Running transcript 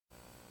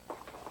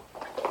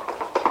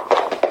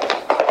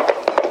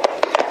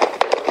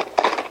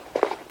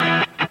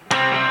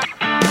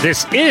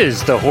This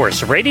is the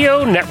Horse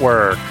Radio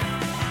Network.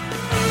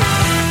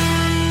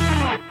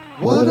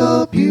 What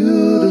a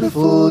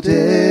beautiful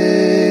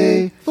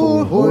day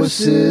for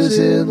horses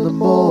in the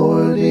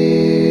morning.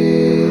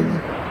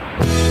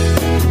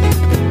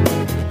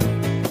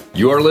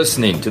 You are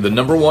listening to the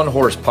number one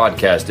horse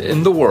podcast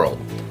in the world.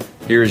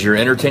 Here's your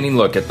entertaining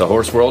look at the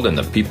horse world and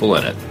the people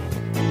in it.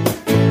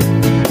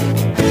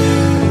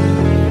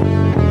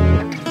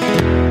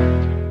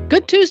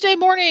 Good Tuesday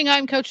morning.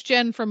 I'm Coach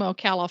Jen from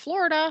Ocala,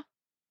 Florida.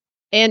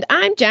 And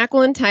I'm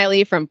Jacqueline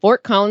Tiley from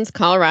Fort Collins,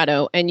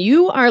 Colorado. And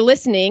you are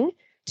listening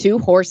to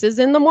Horses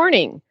in the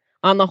Morning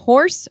on the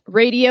Horse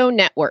Radio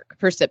Network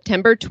for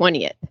September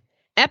 20th,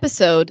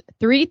 episode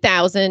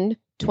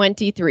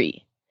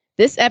 3023.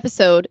 This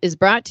episode is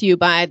brought to you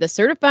by the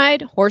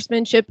Certified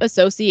Horsemanship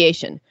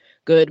Association.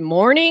 Good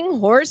morning,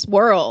 Horse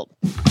World.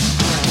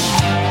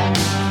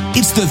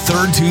 It's the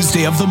third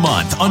Tuesday of the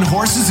month on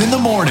Horses in the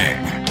Morning.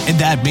 And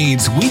that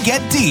means we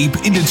get deep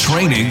into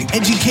training,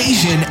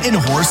 education, and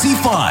horsey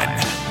fun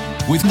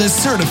with the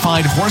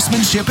Certified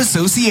Horsemanship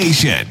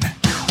Association.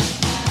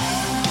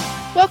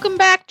 Welcome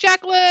back,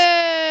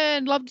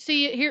 Jacqueline. Love to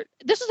see you here.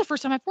 This is the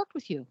first time I've worked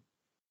with you.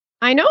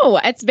 I know.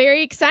 It's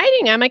very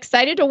exciting. I'm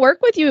excited to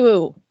work with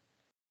you.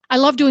 I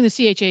love doing the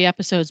CHA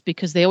episodes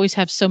because they always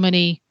have so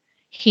many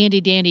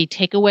handy-dandy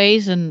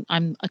takeaways, and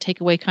I'm a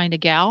takeaway kind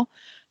of gal.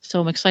 So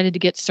I'm excited to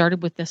get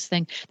started with this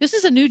thing. This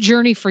is a new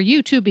journey for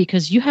you, too,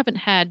 because you haven't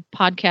had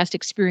podcast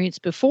experience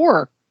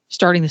before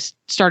starting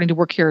to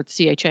work here at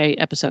the CHA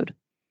episode.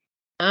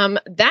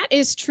 That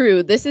is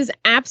true. This is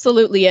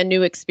absolutely a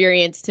new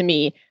experience to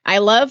me. I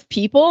love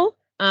people.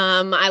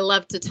 I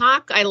love to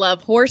talk. I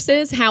love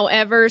horses.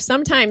 However,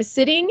 sometimes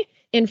sitting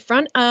in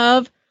front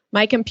of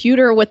my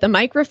computer with a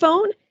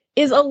microphone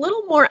is a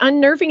little more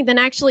unnerving than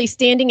actually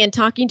standing and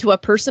talking to a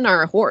person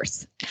or a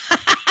horse.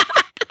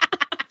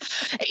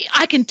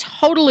 I can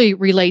totally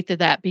relate to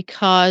that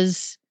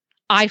because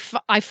I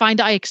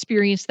find I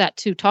experience that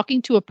too.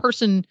 Talking to a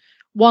person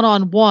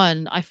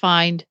one-on-one, I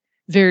find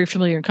very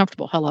familiar and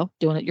comfortable. Hello,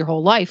 doing it your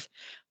whole life.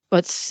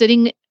 But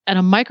sitting at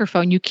a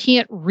microphone, you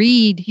can't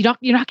read.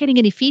 You're not getting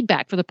any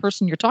feedback for the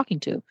person you're talking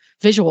to.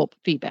 Visual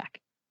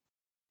feedback.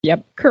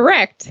 Yep,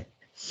 correct.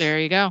 There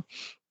you go.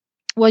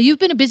 Well, you've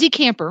been a busy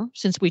camper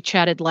since we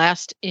chatted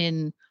last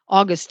in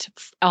August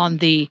on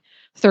the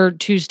third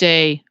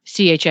Tuesday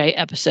CHA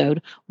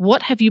episode.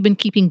 What have you been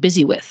keeping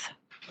busy with?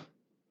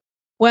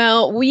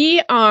 Well,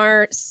 we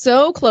are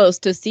so close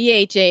to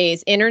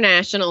CHA's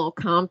International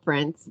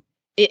Conference.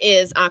 It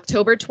is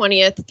October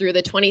 20th through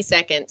the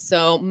 22nd.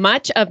 So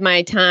much of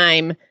my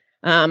time,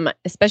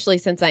 especially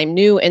since I'm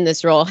new in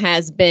this role,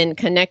 has been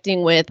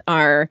connecting with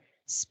our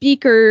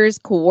speakers,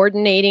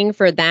 coordinating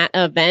for that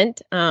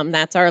event.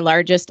 That's our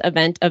largest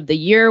event of the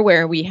year,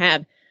 where we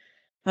have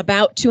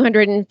about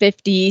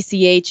 250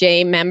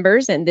 CHA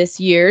members, and this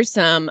year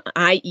some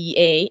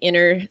IEA,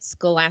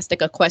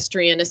 Interscholastic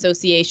Equestrian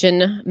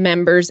Association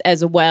members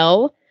as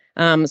well.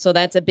 So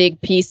that's a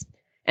big piece.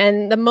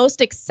 And the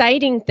most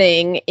exciting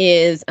thing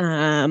is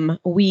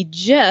we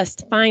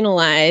just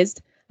finalized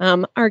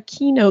our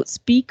keynote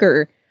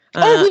speaker.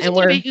 Who's it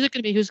going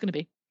to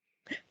be?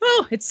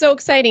 Oh, it's so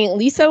exciting.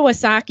 Lisa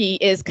Wasaki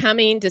is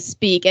coming to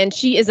speak, and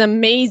she is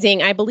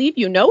amazing. I believe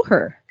you know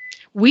her.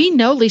 We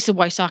know Lisa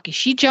Wysocki.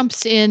 She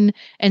jumps in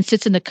and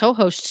sits in the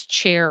co-host's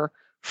chair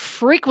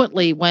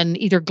frequently when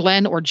either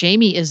Glenn or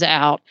Jamie is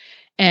out.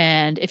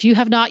 And if you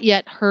have not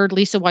yet heard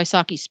Lisa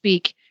Wysocki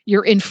speak,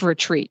 you're in for a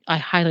treat. I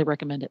highly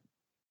recommend it.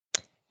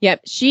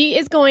 Yep. She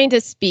is going to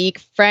speak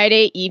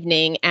Friday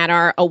evening at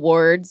our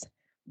awards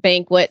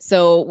banquet.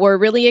 So we're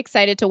really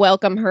excited to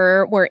welcome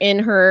her. We're in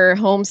her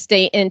home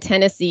state in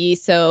Tennessee.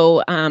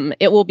 So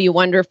it will be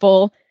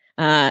wonderful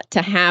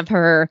to have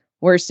her.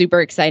 We're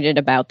super excited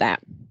about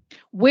that.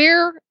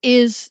 Where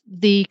is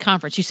the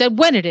conference? You said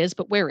when it is,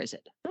 but where is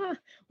it?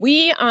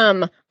 We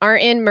are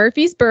in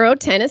Murfreesboro,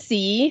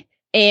 Tennessee,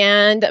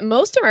 and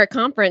most of our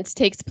conference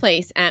takes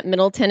place at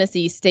Middle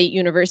Tennessee State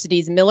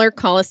University's Miller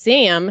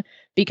Coliseum,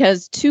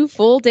 because 2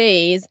 full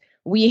days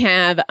we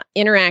have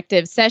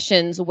interactive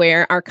sessions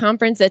where our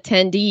conference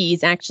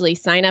attendees actually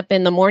sign up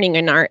in the morning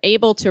and are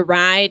able to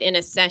ride in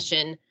a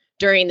session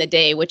during the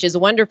day, which is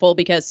wonderful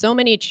because so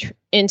many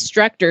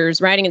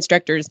riding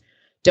instructors,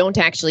 don't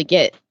actually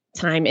get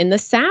time in the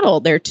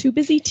saddle. They're too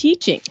busy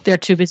teaching.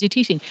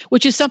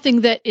 Which is something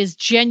that is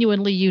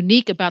genuinely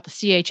unique about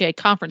the CHA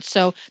conference.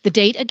 So the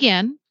date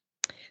again?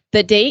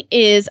 The date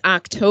is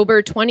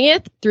October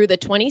 20th through the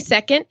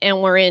 22nd,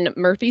 and we're in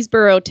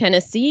Murfreesboro,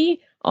 Tennessee.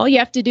 All you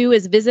have to do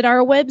is visit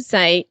our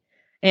website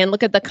and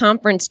look at the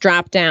conference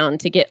drop down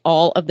to get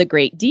all of the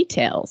great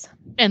details.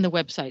 And the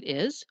website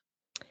is?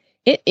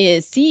 It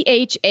is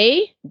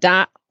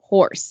cha.horse,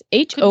 HORSE.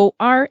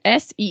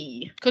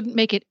 Couldn't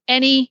make it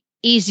any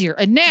easier.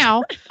 And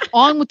now,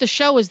 on with the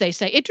show, as they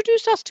say.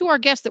 Introduce us to our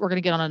guest that we're going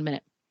to get on in a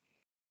minute.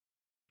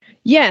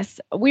 Yes,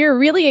 we're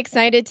really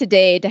excited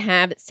today to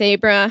have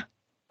Sabra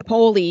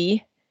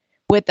Poli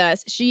with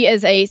us. She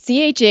is a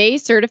CHA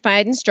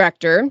certified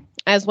instructor,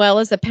 as well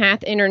as a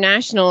PATH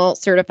International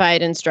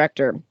certified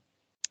instructor.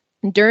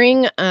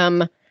 During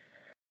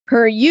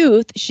her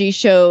youth, she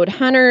showed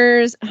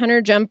hunters,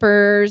 hunter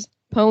jumpers,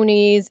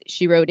 ponies.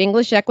 She rode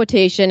English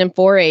equitation and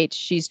 4-H.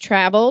 She's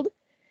traveled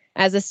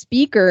as a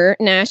speaker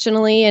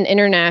nationally and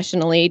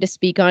internationally to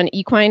speak on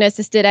equine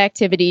assisted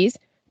activities,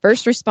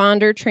 first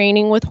responder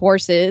training with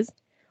horses,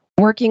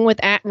 working with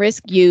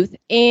at-risk youth,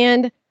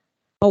 and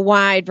a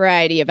wide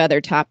variety of other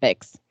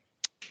topics.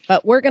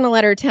 But we're going to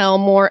let her tell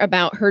more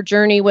about her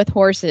journey with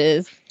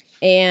horses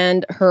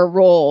and her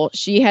role.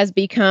 She has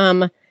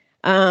become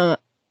an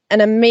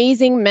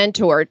amazing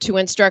mentor to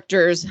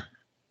instructors,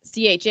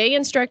 CHA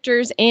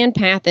instructors, and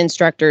PATH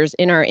instructors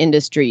in our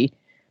industry.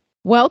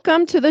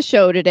 Welcome to the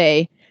show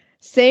today.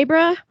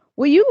 Sabra,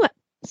 will you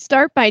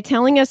start by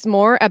telling us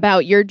more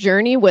about your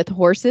journey with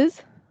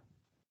horses?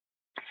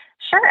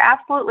 Sure,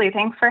 absolutely.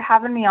 Thanks for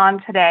having me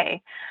on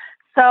today.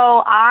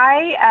 So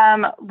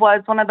I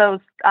was one of those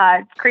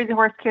crazy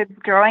horse kids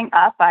growing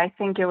up. I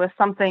think it was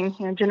something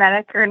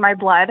genetic or in my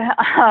blood.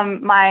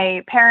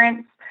 My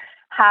parents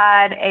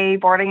had a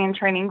boarding and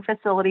training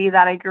facility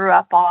that I grew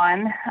up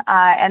on,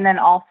 and then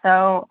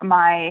also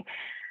my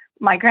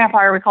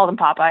grandfather, we called him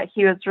Papa.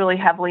 He was really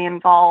heavily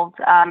involved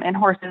in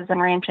horses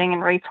and ranching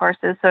and race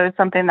horses. So it's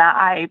something that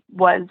I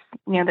was,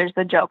 there's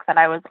a joke that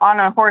I was on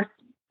a horse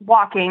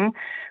walking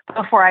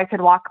before I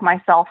could walk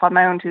myself on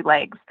my own two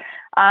legs.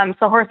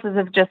 So horses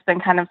have just been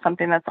kind of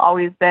something that's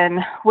always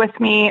been with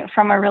me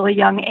from a really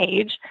young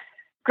age.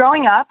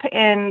 Growing up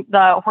in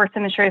the horse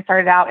industry, I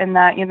started out in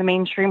the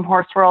mainstream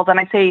horse world, and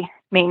I say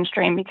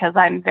mainstream because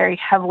I'm very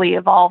heavily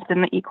involved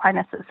in the equine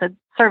assisted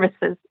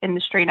services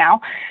industry now.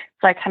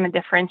 So I kind of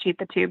differentiate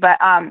the two, but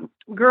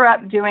grew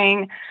up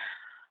doing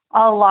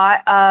a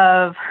lot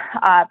of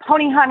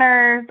pony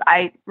hunters.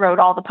 I rode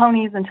all the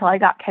ponies until I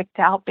got kicked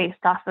out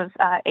based off of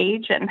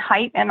age and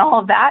height and all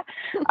of that.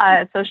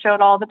 So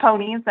showed all the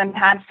ponies and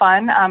had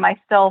fun.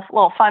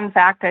 Little fun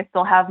fact, I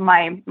still have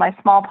my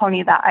small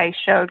pony that I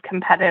showed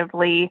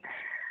competitively,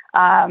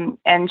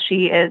 and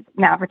she is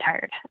now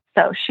retired.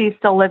 So she's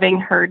still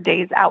living her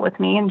days out with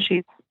me, and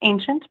she's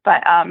ancient,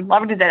 but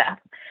love her to death.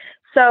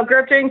 So grew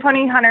up doing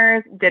pony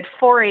hunters, did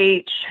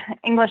 4-H,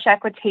 English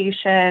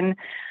equitation.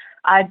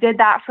 I did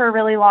that for a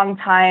really long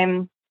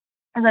time,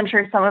 as I'm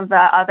sure some of the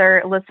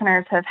other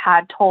listeners have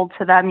had told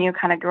to them,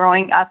 kind of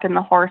growing up in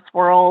the horse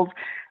world,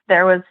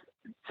 there was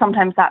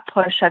sometimes that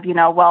push of,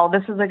 well,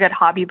 this is a good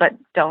hobby, but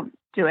don't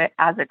do it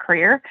as a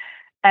career.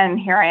 And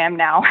here I am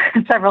now,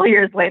 several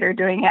years later,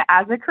 doing it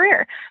as a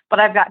career. But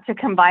I've got to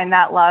combine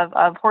that love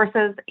of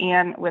horses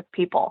and with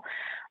people.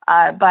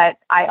 But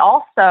I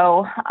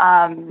also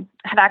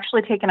had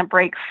actually taken a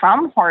break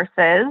from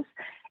horses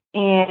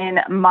in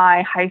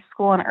my high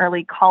school and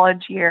early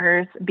college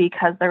years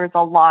because there was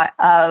a lot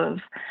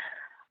of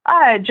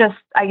just,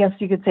 I guess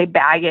you could say,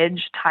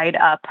 baggage tied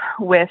up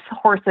with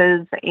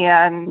horses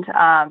and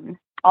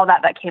all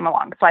that came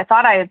along. So I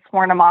thought I had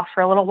sworn them off for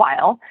a little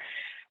while.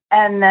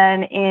 And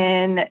then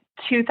in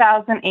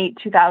 2008,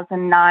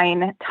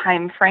 2009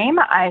 timeframe,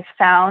 I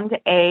found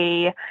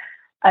a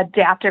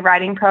adaptive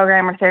riding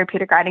program or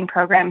therapeutic riding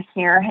program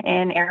here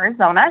in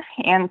Arizona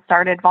and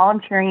started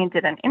volunteering and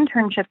did an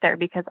internship there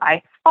because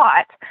I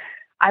thought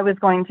I was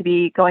going to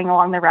be going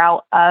along the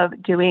route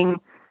of doing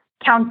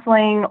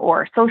counseling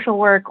or social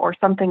work or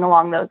something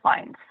along those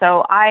lines.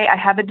 So I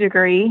have a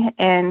degree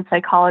in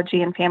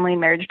psychology and family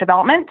and marriage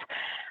development.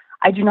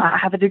 I do not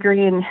have a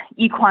degree in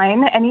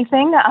equine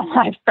anything.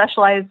 I've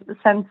specialized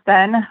since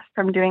then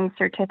from doing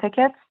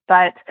certificates,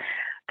 but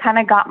kind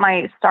of got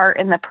my start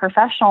in the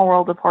professional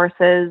world of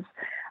horses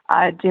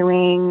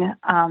doing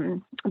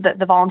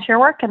the volunteer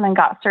work, and then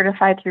got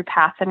certified through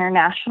PATH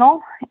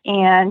International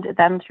and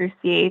then through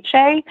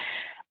CHA,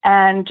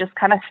 and just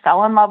kind of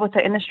fell in love with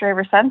the industry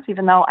ever since,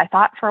 even though I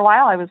thought for a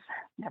while I was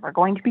never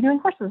going to be doing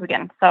horses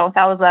again. So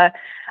that was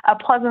a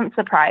pleasant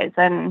surprise,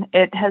 and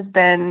it has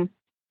been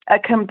a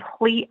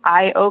complete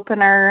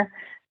eye-opener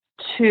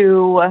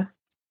to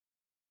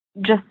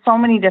just so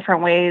many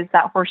different ways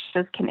that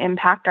horses can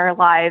impact our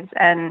lives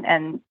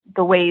and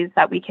the ways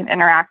that we can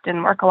interact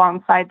and work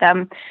alongside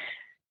them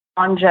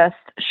on just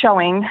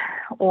showing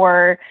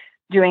or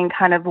doing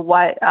kind of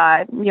what,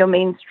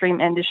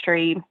 mainstream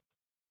industry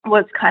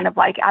was kind of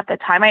like at the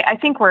time. I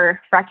think we're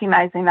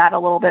recognizing that a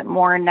little bit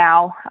more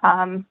now,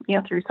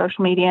 through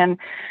social media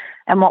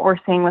and what we're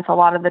seeing with a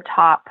lot of the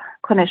top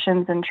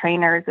clinicians and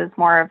trainers is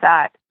more of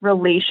that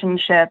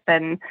relationship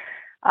and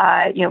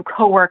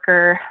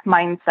coworker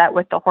mindset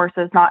with the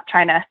horses, not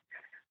trying to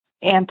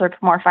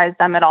anthropomorphize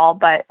them at all,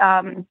 but,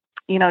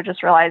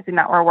 just realizing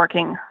that we're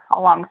working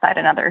alongside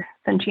another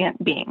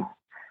sentient being.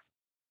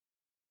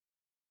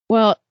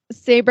 Well,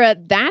 Sabra,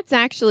 that's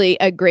actually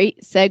a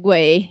great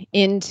segue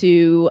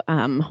into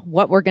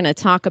what we're going to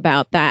talk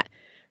about, that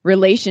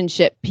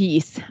relationship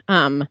piece.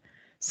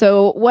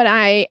 So what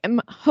I am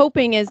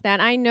hoping is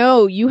that I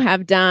know you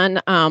have done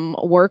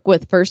work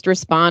with first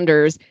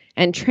responders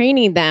and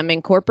training them,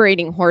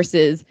 incorporating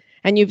horses,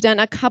 and you've done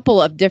a couple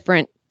of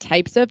different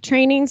types of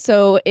training.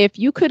 So if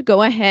you could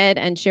go ahead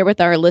and share with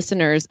our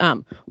listeners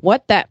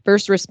what that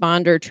first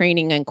responder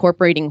training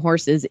incorporating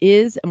horses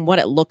is and what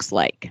it looks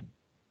like.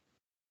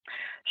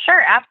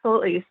 Sure,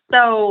 absolutely.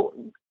 So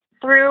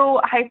through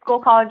high school,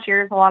 college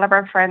years, a lot of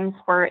our friends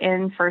were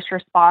in first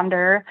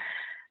responder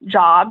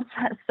jobs.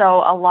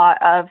 So a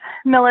lot of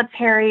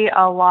military,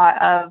 a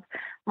lot of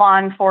law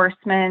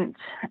enforcement.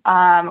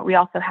 We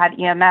also had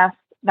EMS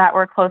that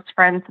were close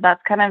friends. So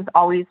that's kind of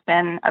always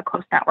been a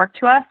close network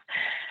to us.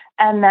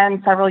 And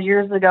then several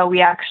years ago,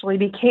 we actually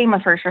became a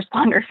first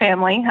responder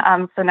family.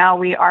 So now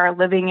we are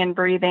living and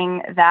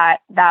breathing that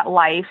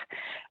life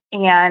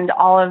and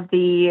all of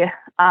the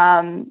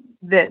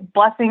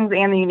blessings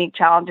and the unique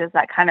challenges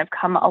that kind of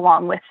come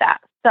along with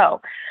that.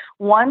 So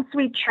once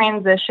we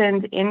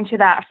transitioned into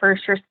that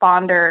first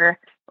responder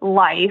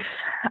life,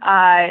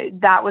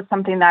 that was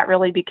something that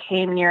really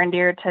became near and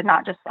dear to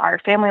not just our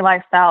family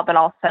lifestyle, but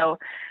also,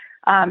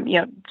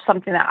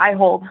 something that I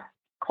hold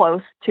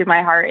close to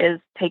my heart is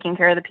taking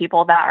care of the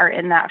people that are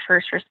in that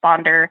first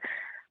responder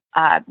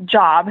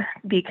job,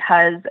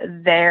 because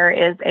there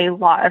is a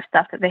lot of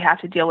stuff that they have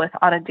to deal with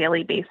on a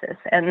daily basis.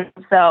 And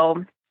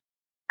so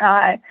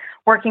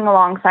working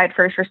alongside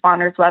first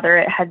responders, whether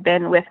it had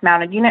been with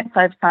mounted units,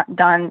 I've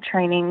done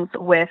trainings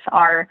with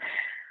our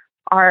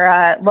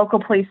local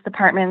police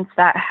departments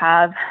that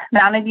have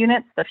mounted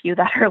units, the few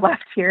that are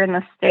left here in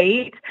the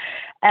state.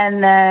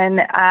 And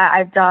then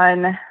I've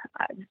done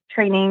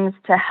trainings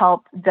to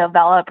help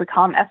develop, we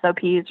call them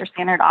SOPs or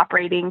standard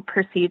operating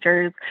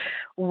procedures,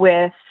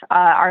 with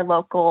our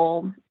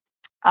local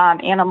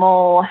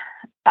animal,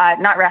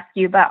 not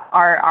rescue, but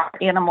our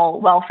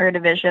animal welfare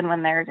division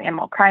when there's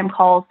animal crime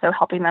calls. So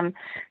helping them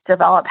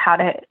develop how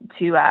to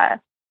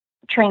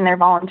train their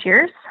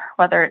volunteers,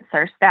 whether it's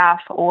their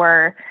staff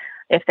or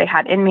if they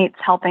had inmates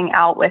helping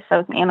out with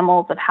those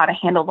animals, of how to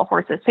handle the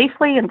horses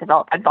safely, and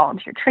develop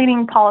volunteer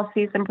training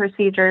policies and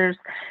procedures.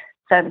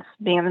 Since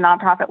being in the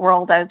nonprofit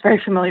world, I was very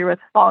familiar with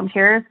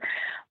volunteers.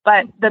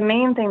 But the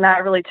main thing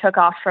that really took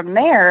off from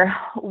there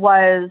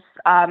was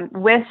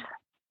with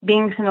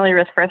being familiar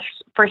with first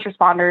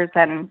responders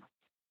and,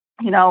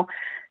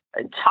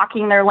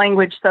 talking their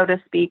language, so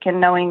to speak, and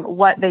knowing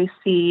what they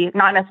see,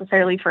 not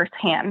necessarily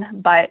firsthand,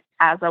 but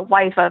as a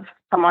wife of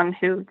someone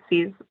who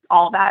sees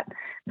all that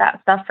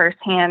stuff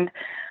firsthand,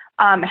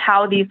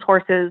 how these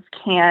horses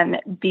can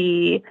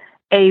be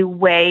a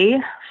way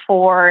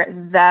for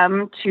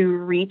them to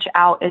reach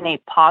out in a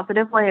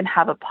positive way and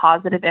have a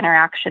positive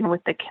interaction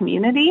with the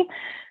community.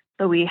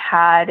 So we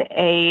had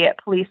a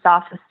police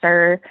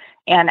officer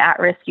and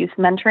at-risk youth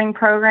mentoring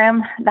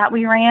program that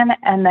we ran,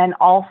 and then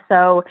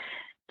also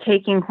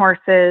taking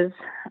horses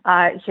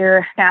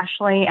here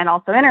nationally and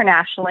also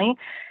internationally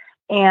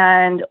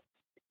and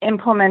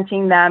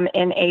implementing them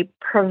in a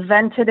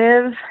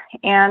preventative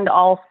and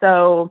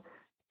also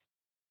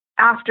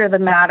after the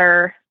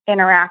matter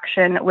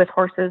interaction with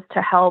horses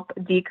to help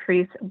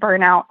decrease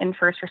burnout in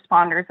first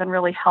responders and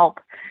really help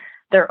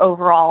their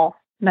overall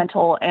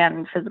mental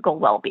and physical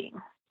well-being.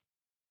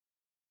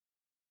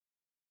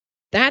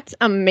 That's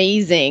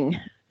amazing.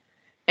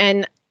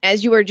 And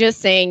as you were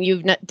just saying,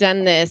 you've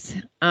done this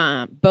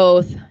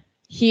both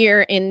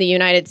here in the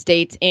United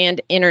States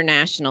and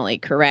internationally,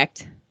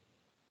 correct?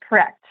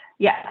 Correct.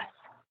 Yes.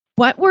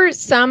 What were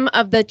some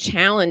of the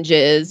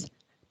challenges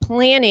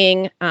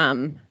planning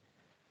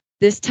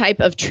this type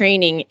of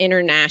training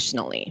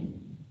internationally?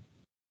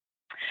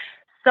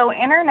 So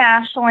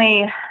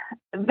internationally,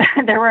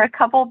 there were a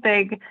couple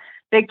big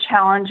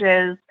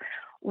challenges.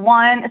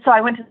 One, so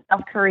I went to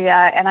South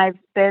Korea and I've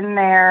been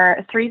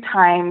there 3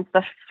 times.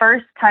 The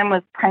first time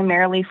was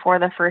primarily for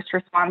the first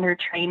responder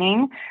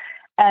training.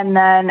 And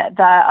then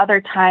the other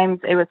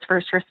times it was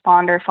first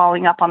responder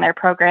following up on their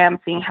program,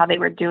 seeing how they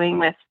were doing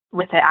with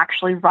it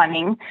actually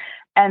running,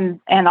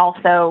 and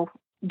also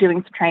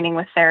doing some training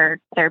with their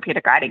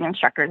therapeutic riding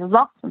instructors as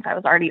well, since I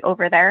was already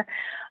over there.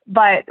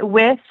 But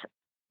with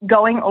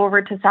going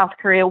over to South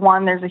Korea,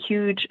 one, there's a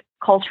huge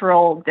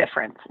cultural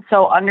difference.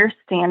 So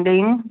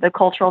understanding the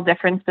cultural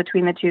difference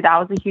between the two, that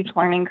was a huge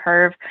learning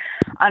curve.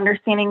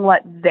 Understanding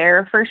what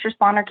their first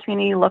responder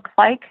community looks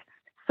like.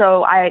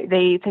 So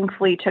they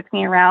thankfully took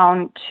me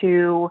around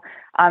to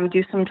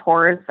do some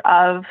tours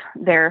of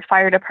their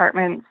fire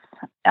departments,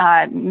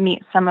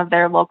 meet some of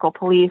their local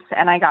police,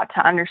 and I got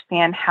to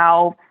understand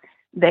how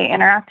they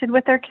interacted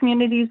with their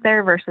communities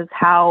there versus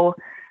how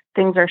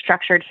things are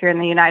structured here in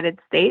the United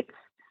States.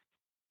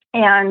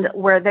 And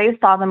where they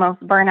saw the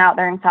most burnout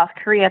there in South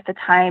Korea at the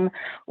time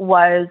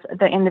was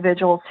the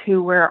individuals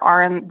who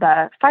are in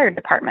the fire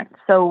department.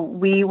 So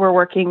we were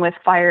working with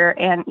fire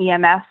and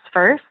EMS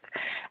first,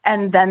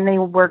 and then they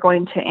were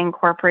going to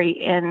incorporate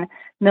in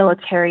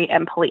military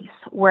and police.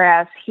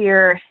 Whereas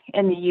here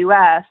in the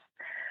U.S.,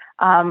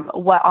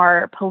 what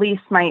our police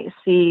might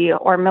see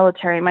or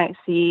military might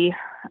see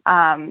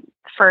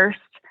first,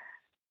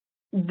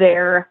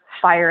 their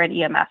fire and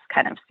EMS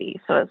kind of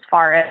see. So as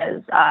far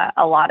as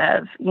a lot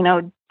of,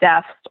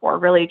 deaths or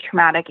really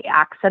traumatic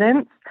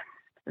accidents,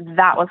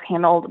 that was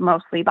handled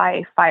mostly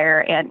by fire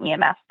and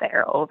EMS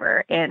there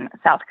over in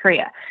South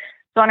Korea.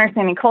 So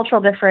understanding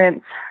cultural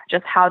difference,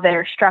 just how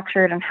they're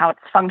structured and how it's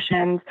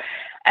functioned,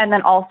 and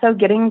then also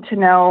getting to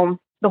know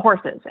the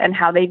horses and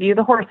how they view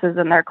the horses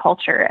in their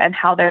culture and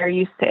how they're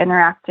used to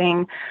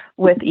interacting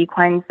with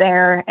equines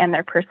there and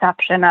their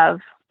perception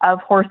of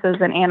horses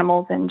and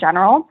animals in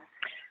general.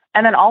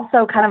 And then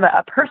also kind of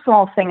a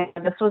personal thing.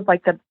 This was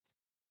like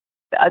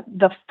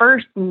the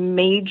first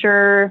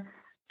major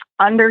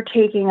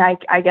undertaking,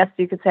 I guess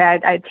you could say,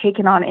 I'd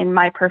taken on in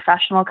my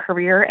professional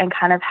career, and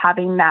kind of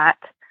having that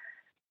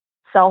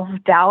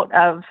self-doubt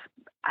of,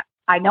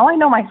 I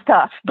know my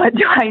stuff, but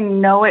do I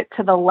know it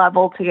to the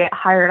level to get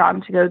hired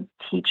on to go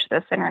teach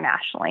this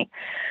internationally?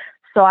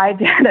 So I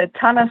did a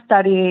ton of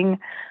studying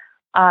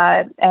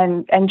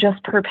and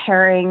just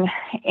preparing,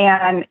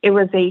 and it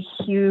was a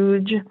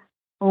huge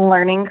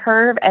learning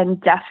curve and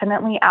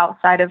definitely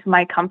outside of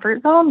my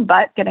comfort zone.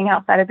 But getting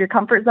outside of your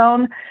comfort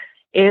zone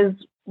is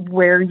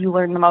where you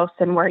learn the most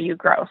and where you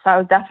grow. So I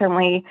was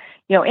definitely,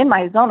 in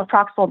my zone of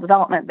proximal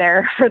development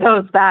there for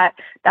those that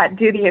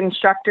do the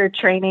instructor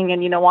training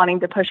and, wanting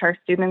to push our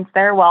students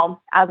there.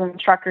 Well, as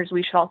instructors,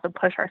 we should also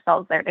push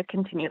ourselves there to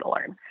continue to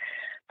learn.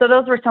 So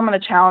those were some of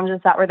the challenges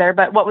that were there.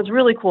 But what was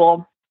really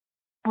cool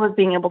was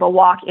being able to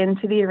walk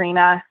into the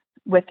arena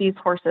with these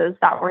horses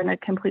that were in a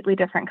completely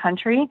different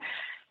country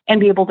and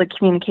be able to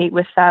communicate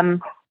with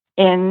them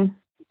in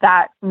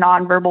that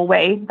nonverbal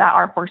way that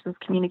our horses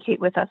communicate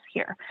with us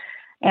here.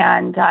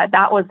 And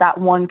that was that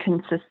one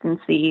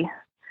consistency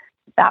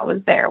that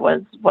was there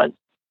was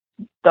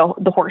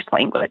the horse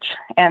language.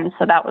 And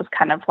so that was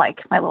kind of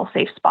like my little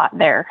safe spot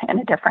there in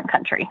a different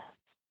country.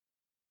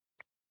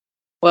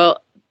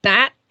 Well,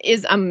 that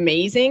is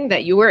amazing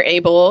that you were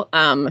able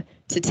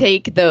to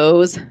take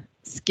those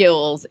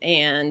skills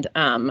and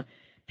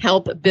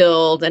help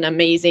build an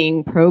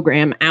amazing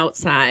program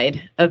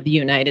outside of the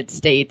United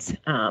States.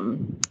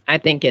 I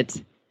think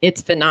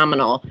it's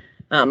phenomenal.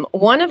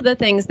 One of the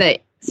things that,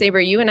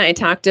 Saber, you and I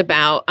talked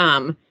about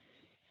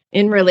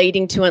in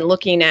relating to and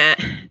looking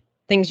at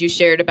things you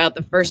shared about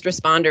the first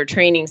responder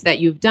trainings that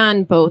you've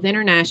done both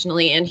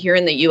internationally and here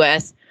in the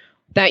U.S.,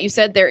 that you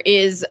said there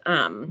is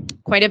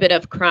quite a bit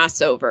of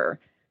crossover.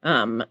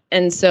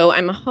 And so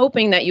I'm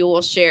hoping that you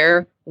will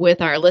share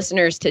with our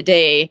listeners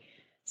today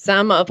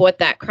some of what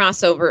that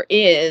crossover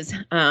is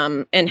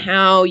and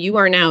how you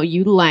are now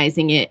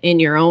utilizing it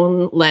in your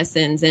own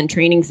lessons and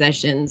training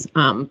sessions,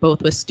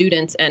 both with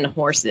students and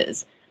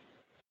horses.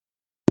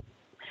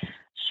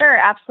 Sure,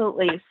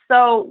 absolutely.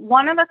 So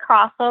one of the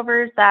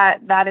crossovers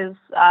that is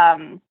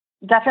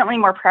definitely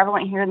more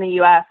prevalent here in the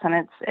U.S.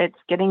 and it's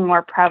getting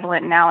more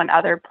prevalent now in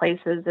other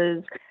places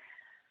is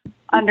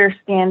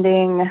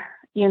understanding,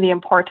 the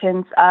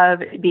importance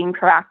of being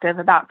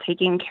proactive about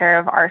taking care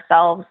of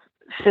ourselves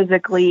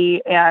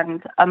physically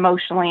and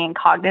emotionally and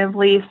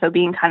cognitively. So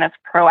being kind of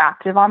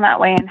proactive on that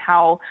way, and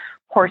how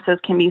horses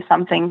can be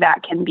something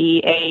that can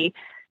be a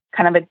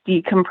kind of a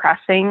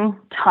decompressing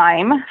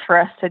time for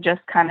us to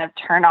just kind of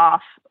turn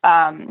off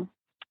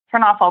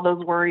all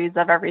those worries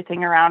of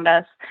everything around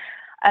us.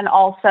 And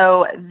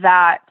also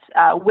that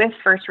with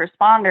first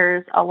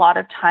responders, a lot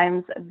of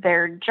times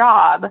their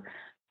job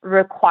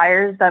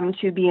requires them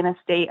to be in a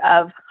state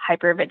of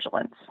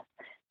hypervigilance.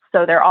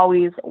 So they're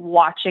always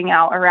watching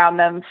out around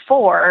them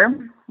for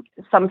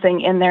something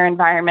in their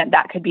environment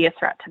that could be a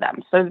threat to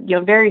them. So,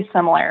 very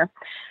similar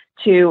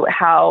to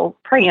how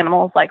prey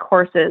animals like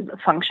horses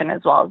function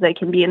as well. They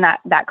can be in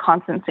that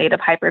constant state of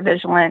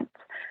hypervigilance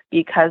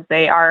because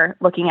they are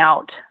looking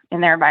out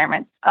in their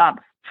environment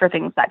for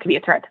things that could be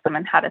a threat to them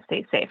and how to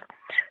stay safe.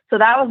 So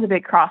that was a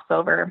big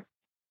crossover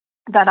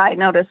that I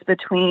noticed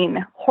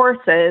between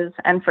horses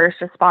and first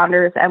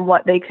responders and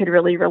what they could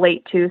really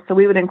relate to. So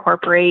we would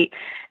incorporate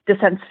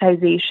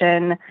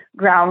desensitization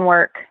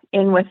groundwork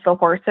in with the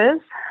horses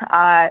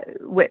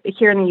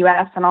here in the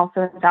U.S. and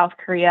also in South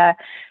Korea,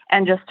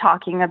 and just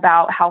talking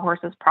about how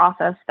horses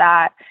process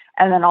that,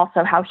 and then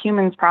also how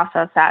humans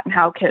process that, and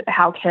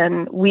how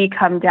can we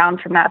come down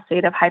from that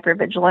state of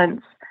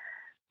hypervigilance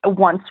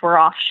once we're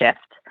off shift.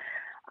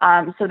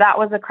 So that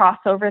was a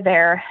crossover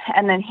there.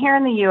 And then here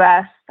in the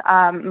U.S.,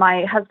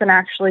 my husband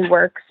actually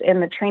works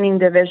in the training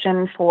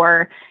division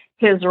for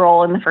his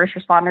role in the first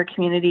responder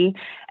community.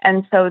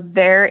 And so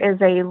there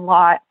is a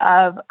lot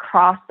of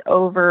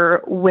crossover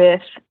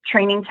with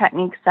training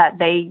techniques that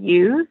they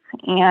use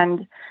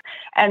and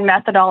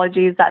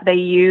methodologies that they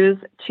use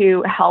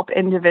to help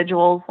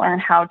individuals learn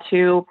how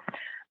to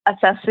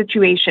assess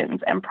situations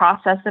and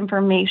process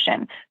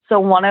information. So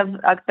one of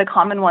the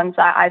common ones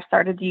that I've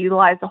started to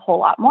utilize a whole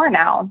lot more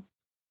now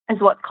is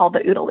what's called the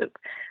OODA loop.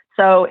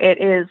 So it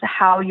is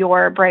how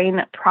your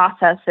brain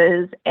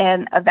processes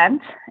an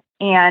event,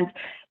 and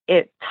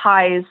it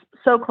ties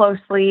so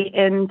closely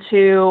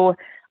into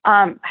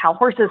how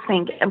horses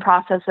think and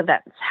process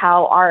events,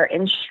 how our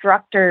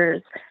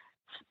instructors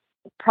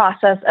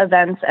process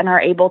events and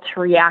are able to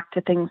react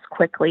to things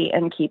quickly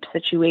and keep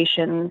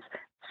situations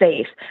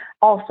safe.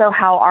 Also,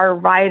 how our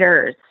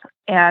riders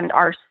and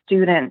our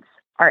students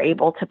are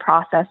able to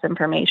process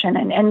information.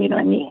 And in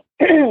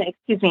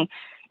the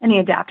in the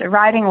adaptive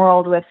riding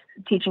world, with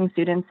teaching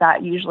students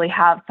that usually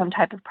have some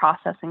type of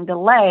processing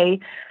delay,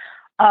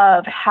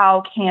 of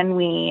how can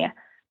we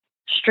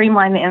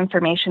streamline the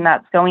information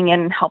that's going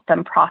in and help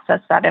them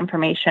process that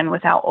information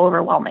without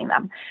overwhelming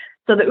them.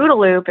 So the OODA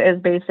loop is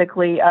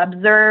basically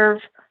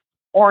observe,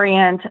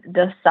 orient,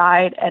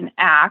 decide, and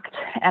act.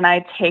 And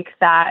I take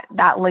that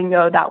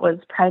lingo that was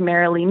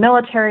primarily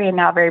military and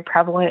now very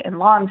prevalent in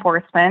law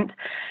enforcement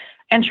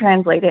and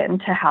translate it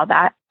into how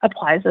that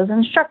applies as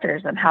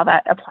instructors and how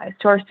that applies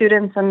to our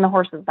students and the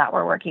horses that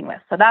we're working with.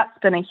 So that's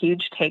been a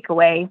huge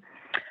takeaway.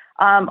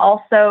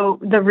 Also,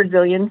 the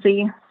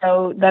resiliency.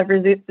 So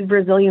the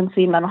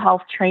resiliency mental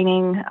health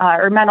training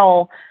or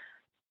mental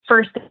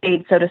first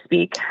aid, so to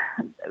speak,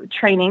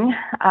 training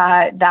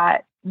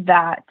that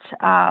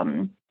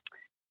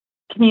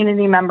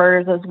community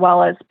members as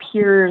well as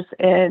peers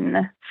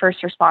in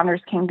first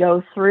responders can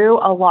go through.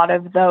 A lot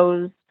of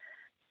those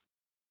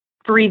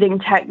breathing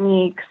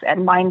techniques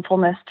and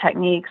mindfulness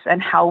techniques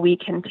and how we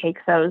can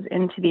take those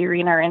into the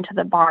arena or into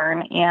the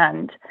barn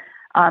and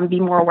be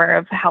more aware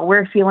of how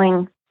we're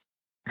feeling,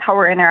 how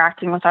we're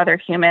interacting with other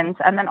humans,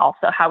 and then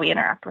also how we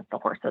interact with the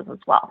horses as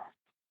well.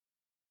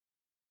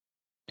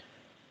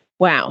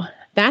 Wow,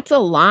 that's a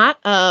lot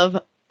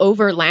of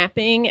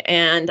overlapping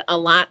and a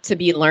lot to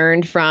be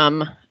learned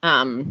from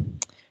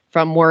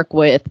work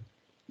with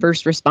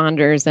first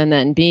responders, and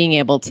then being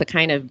able to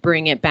kind of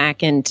bring it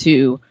back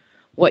into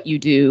what you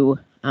do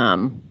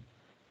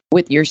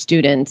with your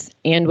students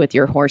and with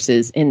your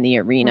horses in the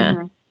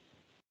arena.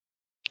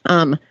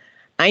 Mm-hmm.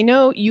 I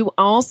know you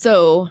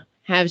also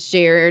have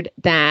shared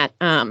that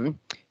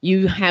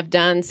you have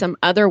done some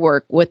other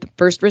work with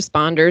first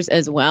responders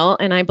as well,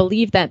 and I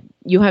believe that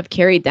you have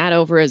carried that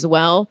over as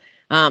well.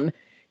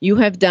 You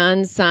have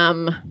done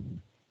some,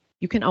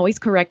 you can always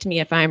correct me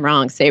if I'm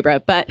wrong, Sabra,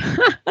 but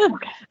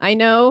I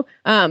know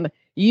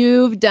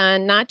you've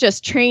done not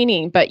just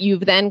training, but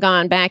you've then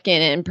gone back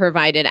in and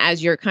provided,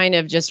 as you're kind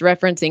of just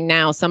referencing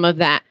now, some of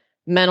that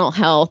mental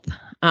health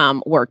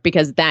work,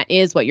 because that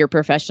is what your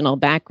professional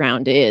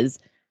background is.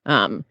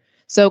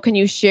 So can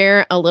you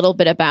share a little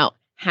bit about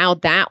how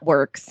that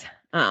works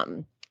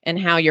and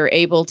how you're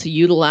able to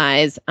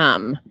utilize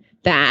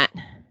that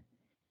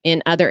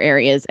in other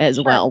areas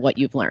as well, what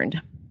you've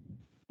learned?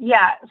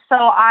 Yeah, so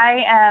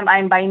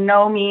I'm by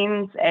no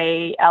means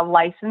a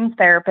licensed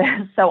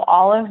therapist. So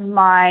all of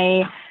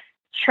my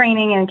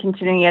training and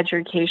continuing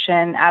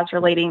education as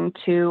relating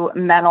to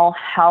mental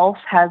health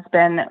has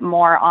been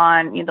more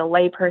on the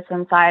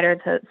layperson side or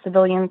the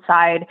civilian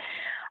side.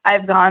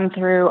 I've gone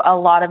through a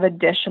lot of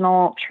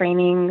additional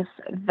trainings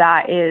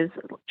that is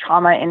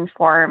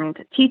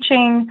trauma-informed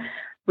teaching.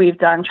 We've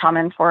done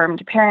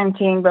trauma-informed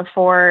parenting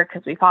before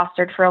because we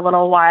fostered for a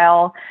little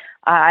while.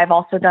 I've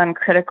also done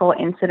critical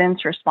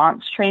incidents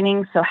response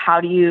training. So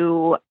how do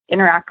you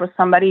interact with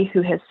somebody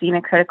who has seen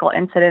a critical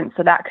incident?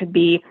 So that could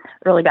be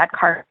a really bad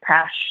car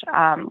crash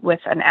with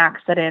an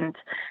accident,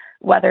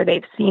 whether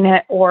they've seen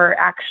it or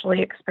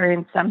actually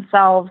experienced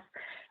themselves.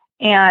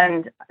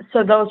 And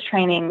so those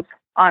trainings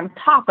on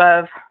top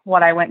of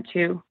what I went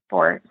to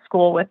for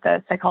school with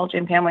the psychology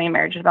and family and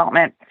marriage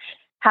development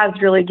has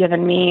really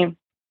given me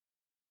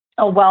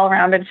a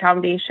well-rounded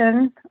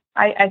foundation.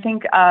 I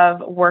think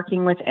of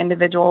working with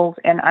individuals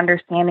and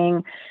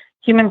understanding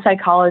human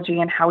psychology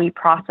and how we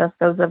process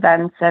those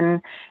events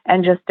and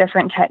just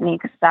different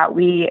techniques that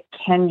we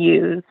can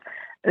use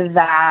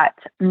that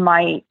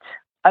might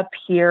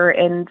appear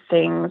in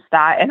things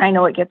that, and I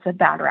know it gets a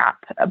bad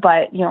rap,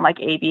 but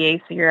like ABA,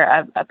 so your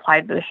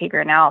applied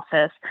behavior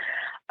analysis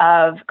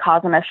of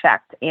cause and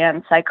effect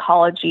and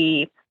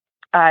psychology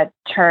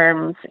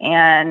terms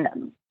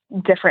and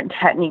different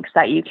techniques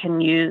that you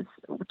can use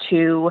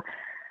to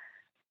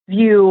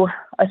view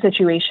a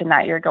situation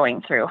that you're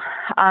going through.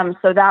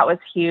 So that was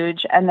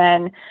huge. And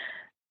then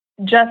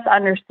just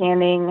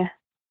understanding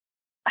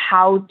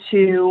how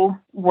to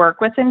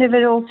work with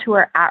individuals who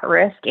are at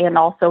risk and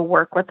also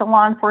work with the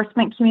law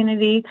enforcement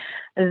community.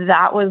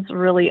 That was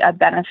really a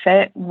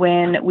benefit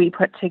when we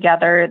put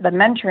together the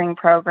mentoring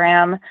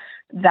program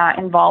that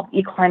involved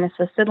equine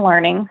assisted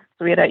learning.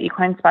 So we had an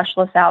equine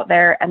specialist out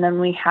there, and then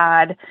we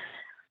had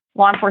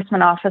law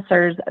enforcement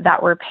officers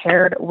that were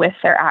paired with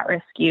their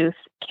at-risk youth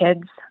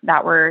kids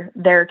that were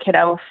their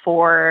kiddo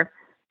for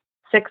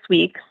 6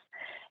 weeks,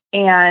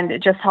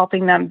 and just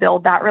helping them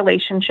build that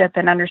relationship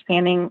and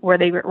understanding where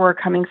they were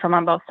coming from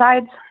on both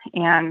sides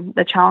and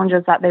the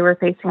challenges that they were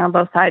facing on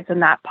both sides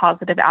and that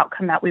positive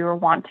outcome that we were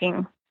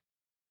wanting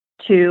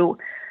to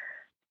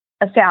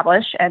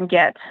establish and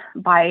get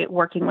by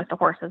working with the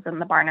horses in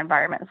the barn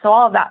environment. So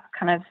all of that's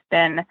kind of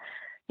been,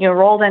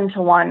 rolled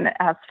into one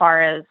as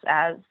far as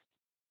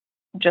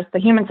just the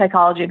human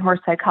psychology and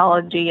horse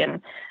psychology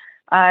and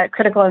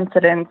critical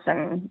incidents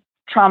and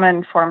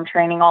trauma-informed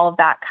training. All of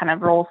that kind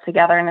of rolls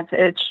together, and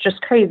it's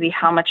just crazy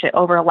how much it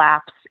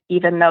overlaps,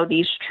 even though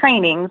these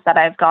trainings that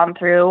I've gone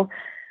through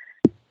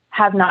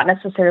have not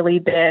necessarily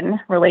been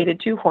related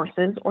to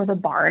horses or the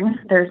barn.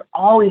 There's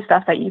always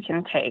stuff that you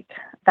can take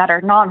that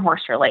are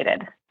non-horse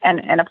related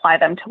and apply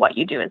them to what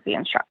you do as the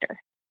instructor.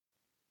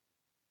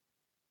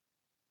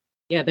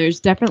 Yeah, there's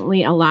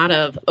definitely a lot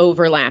of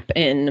overlap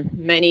in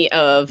many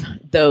of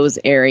those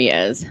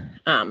areas.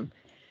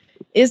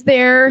 Is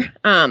there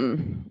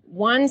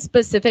one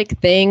specific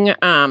thing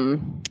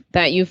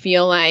that you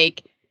feel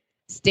like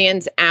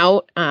stands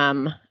out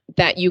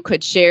that you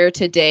could share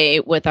today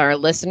with our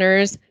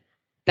listeners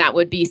that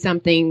would be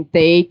something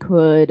they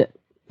could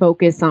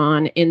focus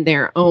on in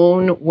their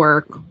own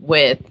work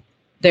with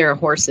their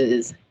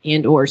horses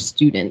and or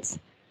students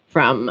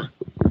from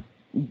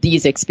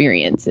these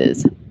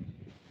experiences?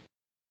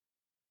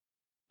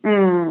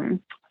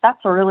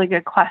 That's a really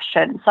good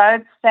question. So I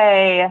would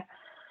say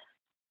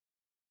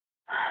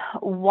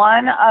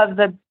one of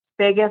the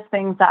biggest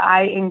things that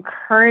I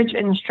encourage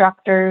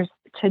instructors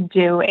to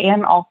do,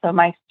 and also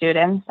my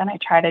students, and I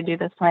try to do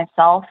this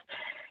myself,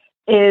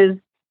 is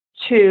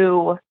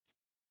to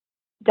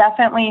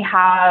definitely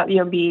have,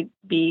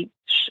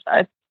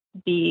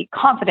 be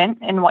confident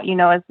in what you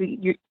know as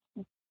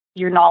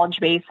your knowledge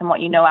base and what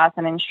you know as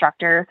an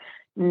instructor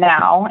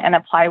now, and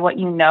apply what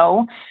you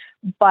know,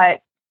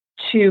 but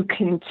to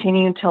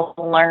continue to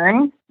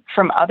learn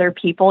from other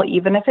people,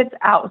 even if it's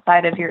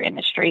outside of your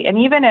industry. And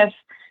even if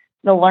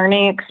the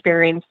learning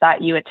experience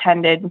that you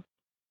attended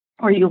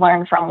or you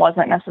learned from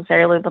wasn't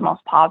necessarily the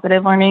most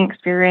positive learning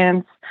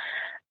experience,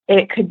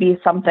 it could be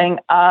something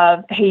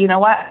of, hey, you know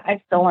what?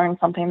 I still learned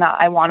something that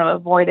I want to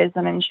avoid as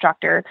an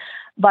instructor.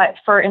 But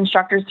for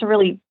instructors to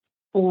really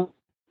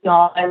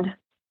beyond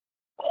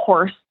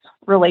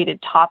horse-related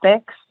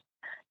topics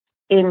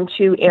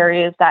into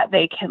areas that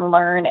they can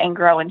learn and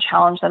grow and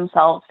challenge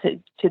themselves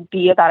to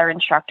be a better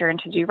instructor and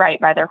to do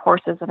right by their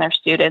horses and their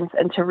students,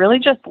 and to really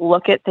just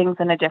look at things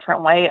in a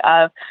different way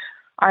of,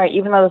 all right,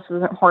 even though this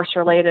isn't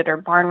horse-related or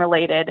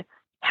barn-related,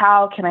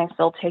 how can I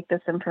still take this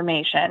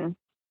information,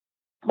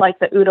 like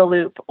the OODA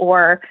loop,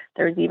 or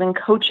there's even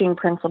coaching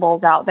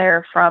principles out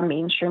there from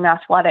mainstream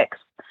athletics,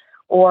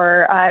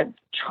 or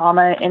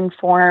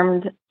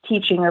trauma-informed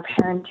teaching or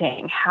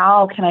parenting.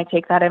 How can I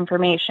take that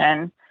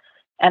information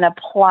and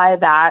apply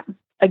that,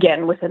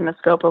 again, within the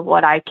scope of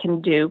what I can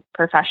do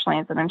professionally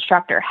as an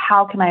instructor?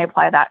 How can I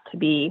apply that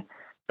to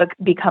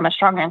become a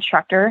stronger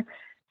instructor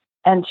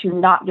and to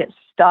not get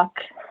stuck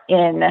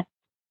in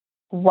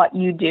what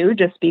you do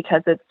just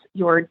because it's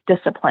your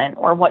discipline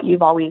or what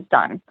you've always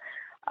done?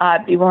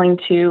 Be willing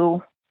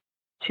to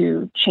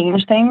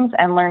change things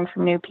and learn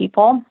from new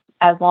people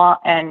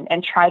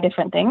and try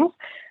different things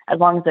as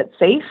long as it's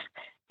safe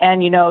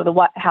and you know the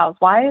what, how's,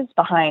 whys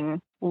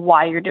behind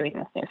why you're doing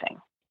this new thing.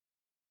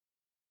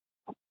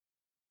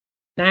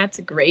 That's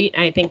great.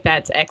 I think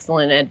that's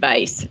excellent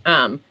advice.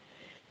 And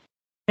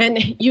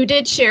you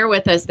did share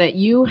with us that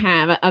you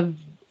have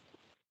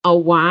a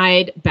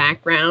wide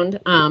background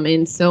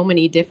in so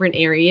many different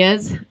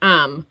areas.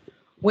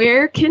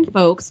 Where can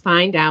folks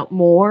find out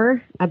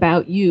more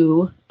about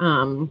you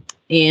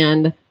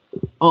and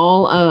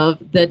all of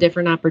the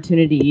different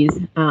opportunities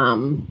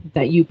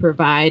that you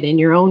provide in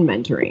your own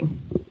mentoring?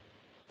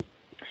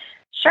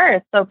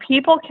 Sure. So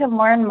people can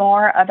learn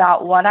more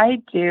about what I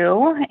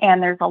do,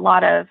 and there's a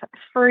lot of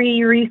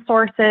free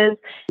resources,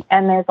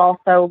 and there's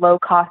also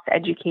low-cost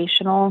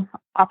educational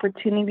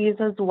opportunities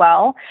as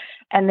well.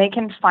 And they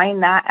can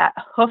find that at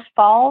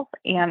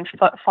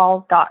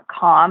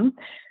hooffallsandfootfalls.com.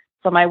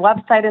 So my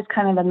website is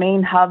kind of the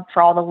main hub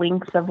for all the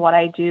links of what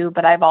I do,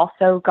 but I've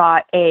also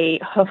got a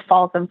Hoof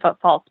Falls and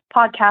Footfalls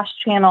podcast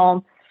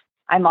channel.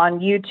 I'm on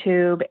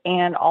YouTube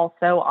and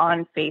also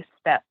on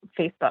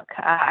Facebook.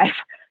 I've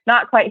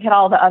not quite hit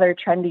all the other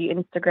trendy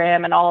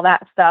Instagram and all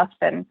that stuff.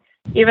 And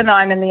even though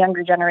I'm in the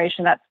younger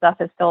generation, that stuff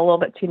is still a little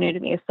bit too new to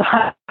me. So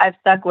I've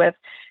stuck with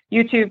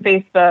YouTube,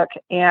 Facebook,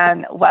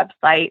 and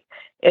website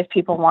if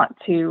people want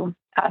to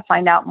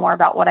find out more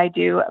about what I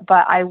do.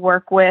 But I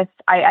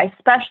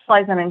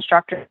specialize in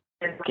instructors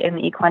in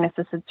the equine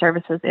assisted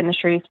services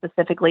industry,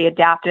 specifically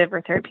adaptive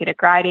or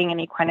therapeutic riding and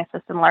equine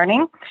assisted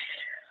learning.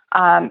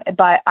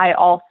 But I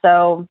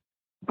also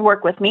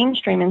work with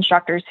mainstream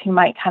instructors who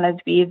might kind of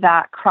be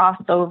that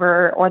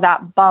crossover or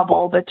that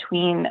bubble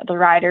between the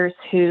riders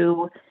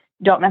who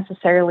don't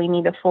necessarily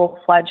need a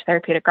full-fledged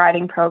therapeutic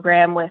riding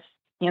program with,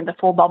 the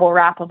full bubble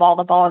wrap of all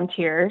the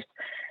volunteers.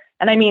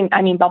 And I mean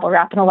bubble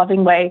wrap in a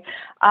loving way.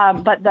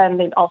 But then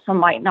they also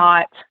might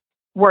not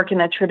work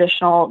in a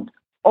traditional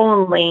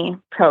only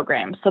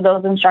program. So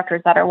those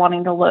instructors that are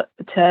wanting to look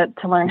to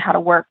learn how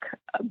to work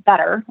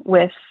better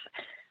with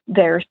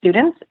their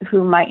students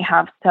who might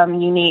have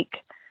some unique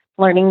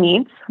learning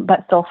needs,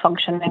 but still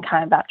function in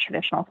kind of that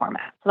traditional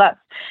format. So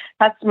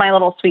that's my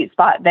little sweet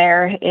spot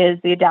there, is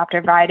the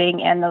adaptive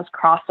riding and those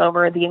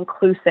crossover, the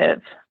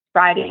inclusive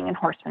riding and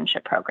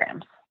horsemanship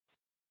programs.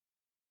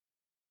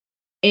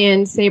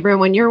 And Sabra,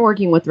 when you're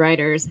working with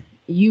riders,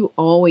 you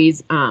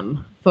always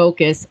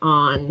focus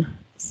on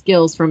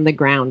skills from the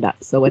ground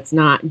up. So it's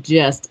not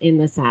just in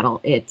the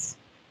saddle, it's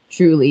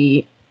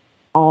truly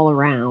all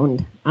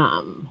around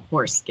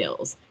horse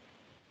skills.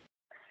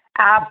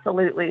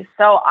 Absolutely.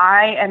 So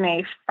I am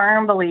a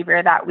firm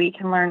believer that we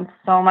can learn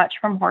so much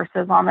from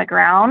horses on the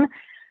ground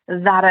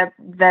that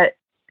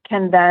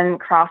can then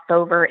cross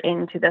over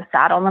into the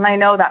saddle. And I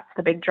know that's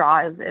the big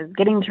draw is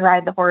getting to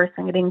ride the horse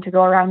and getting to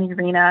go around the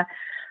arena.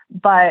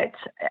 But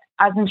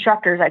as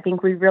instructors, I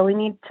think we really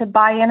need to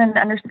buy in and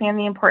understand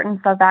the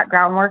importance of that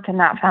groundwork and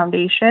that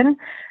foundation.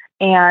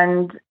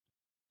 And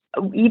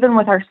even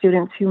with our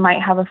students who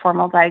might have a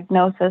formal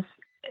diagnosis,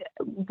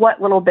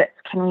 what little bits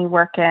can we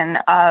work in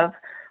of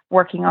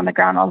working on the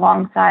ground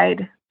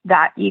alongside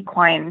that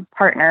equine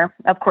partner,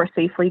 of course,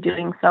 safely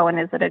doing so, and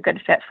is it a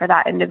good fit for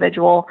that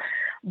individual?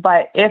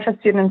 But if a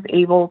student's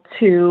able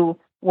to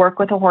work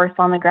with a horse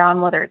on the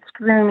ground, whether it's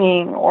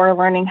grooming or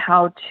learning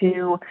how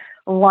to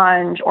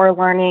lunge or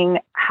learning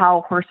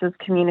how horses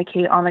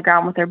communicate on the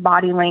ground with their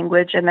body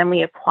language, and then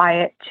we apply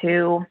it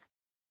to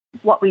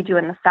what we do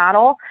in the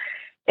saddle,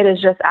 it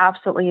is just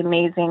absolutely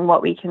amazing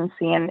what we can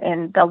see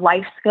in the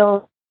life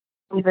skills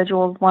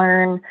individuals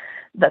learn,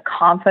 the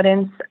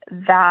confidence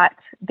that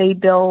they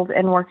build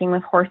in working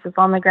with horses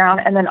on the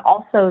ground, and then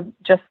also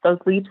just those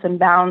leaps and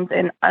bounds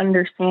in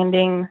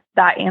understanding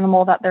that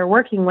animal that they're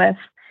working with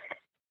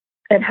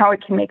and how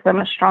it can make them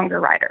a stronger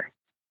rider.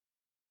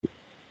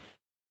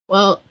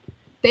 Well,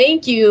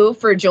 thank you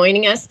for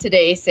joining us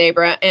today,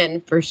 Sabra,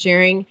 and for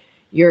sharing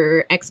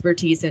your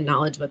expertise and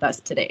knowledge with us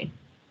today.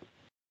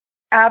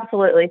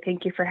 Absolutely.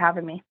 Thank you for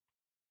having me.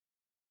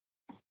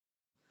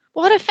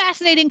 What a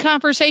fascinating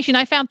conversation.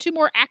 I found two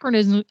more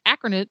acronyms.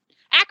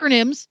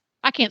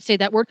 I can't say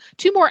that word.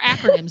 Two more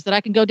acronyms that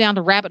I can go down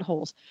to rabbit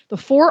holes. The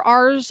 4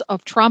 R's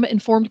of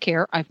trauma-informed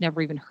care. I've never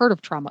even heard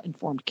of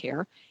trauma-informed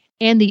care.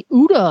 And the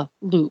OODA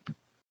loop.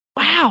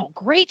 Wow,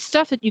 great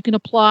stuff that you can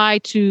apply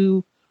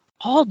to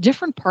all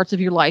different parts of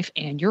your life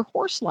and your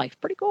horse life.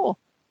 Pretty cool.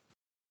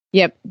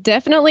 Yep,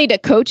 definitely to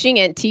coaching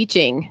and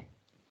teaching.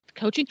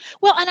 Coaching.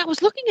 Well, and I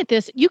was looking at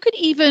this. You could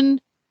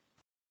even...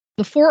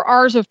 The 4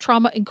 R's of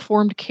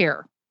trauma-informed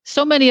care.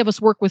 So many of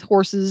us work with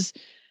horses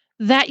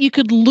that you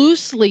could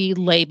loosely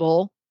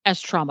label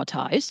as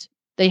traumatized.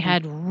 They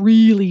had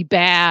really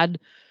bad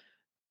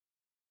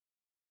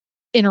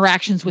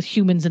interactions with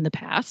humans in the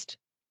past.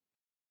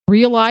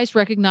 Realize,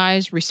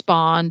 recognize,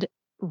 respond,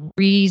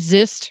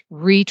 resist,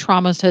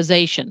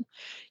 re-traumatization.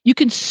 You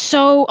can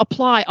so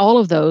apply all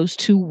of those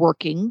to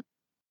working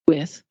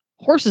with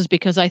horses,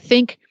 because I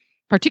think,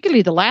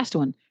 particularly the last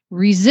one,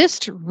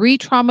 resist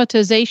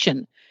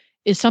re-traumatization,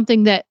 is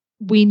something that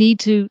we need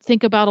to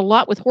think about a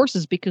lot with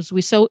horses, because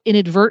we so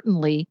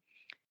inadvertently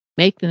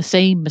make the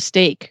same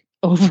mistake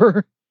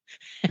over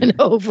and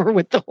over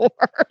with the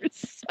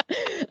horse.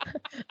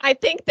 I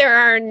think there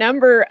are a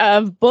number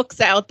of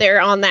books out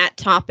there on that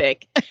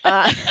topic.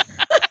 But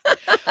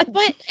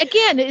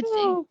again,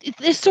 it's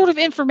this sort of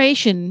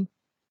information.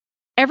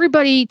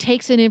 Everybody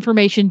takes in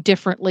information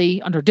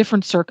differently under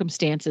different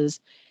circumstances.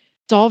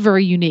 It's all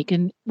very unique.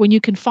 And when you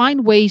can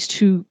find ways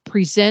to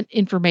present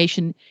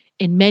information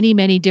in many,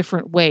 many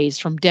different ways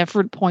from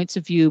different points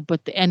of view,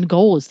 but the end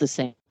goal is the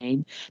same,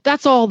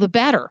 that's all the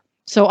better.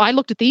 So I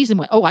looked at these and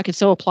went, oh, I could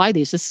so apply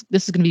these. This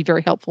is going to be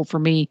very helpful for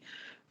me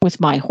with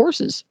my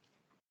horses.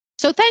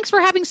 So thanks for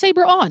having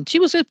Sabra on. She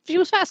was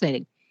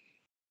fascinating.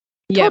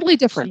 Yep. Totally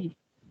different.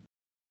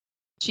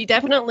 She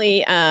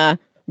definitely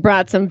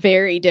brought some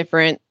very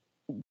different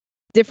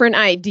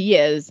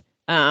ideas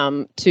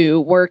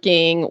to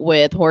working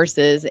with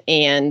horses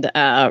and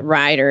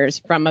riders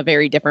from a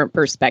very different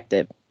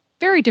perspective.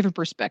 Very different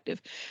perspective.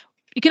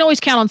 You can always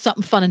count on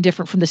something fun and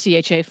different from the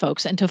CHA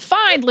folks. And to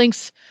find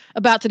links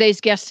about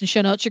today's guests and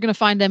show notes, you're going to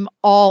find them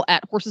all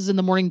at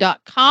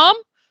horsesinthemorning.com.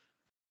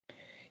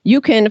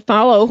 You can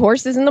follow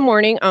Horses in the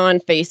Morning on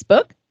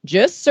Facebook.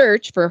 Just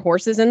search for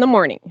Horses in the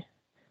Morning.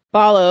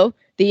 Follow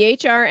the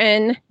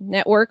HRN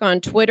Network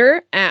on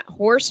Twitter at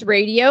Horse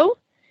Radio.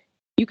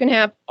 You can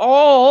have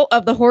all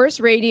of the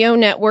Horse Radio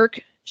Network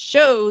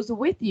shows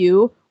with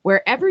you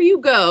wherever you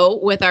go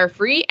with our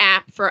free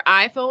app for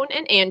iPhone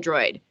and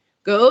Android.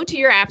 Go to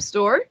your app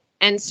store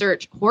and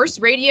search Horse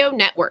Radio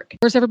Network.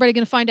 Where's everybody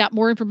going to find out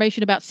more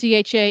information about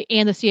CHA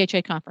and the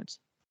CHA conference?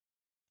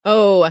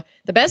 Oh,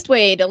 the best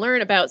way to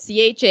learn about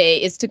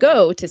CHA is to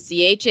go to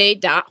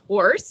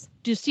cha.horse.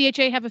 Does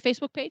CHA have a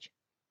Facebook page?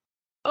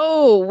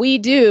 Oh, we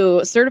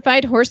do.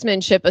 Certified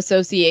Horsemanship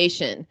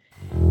Association.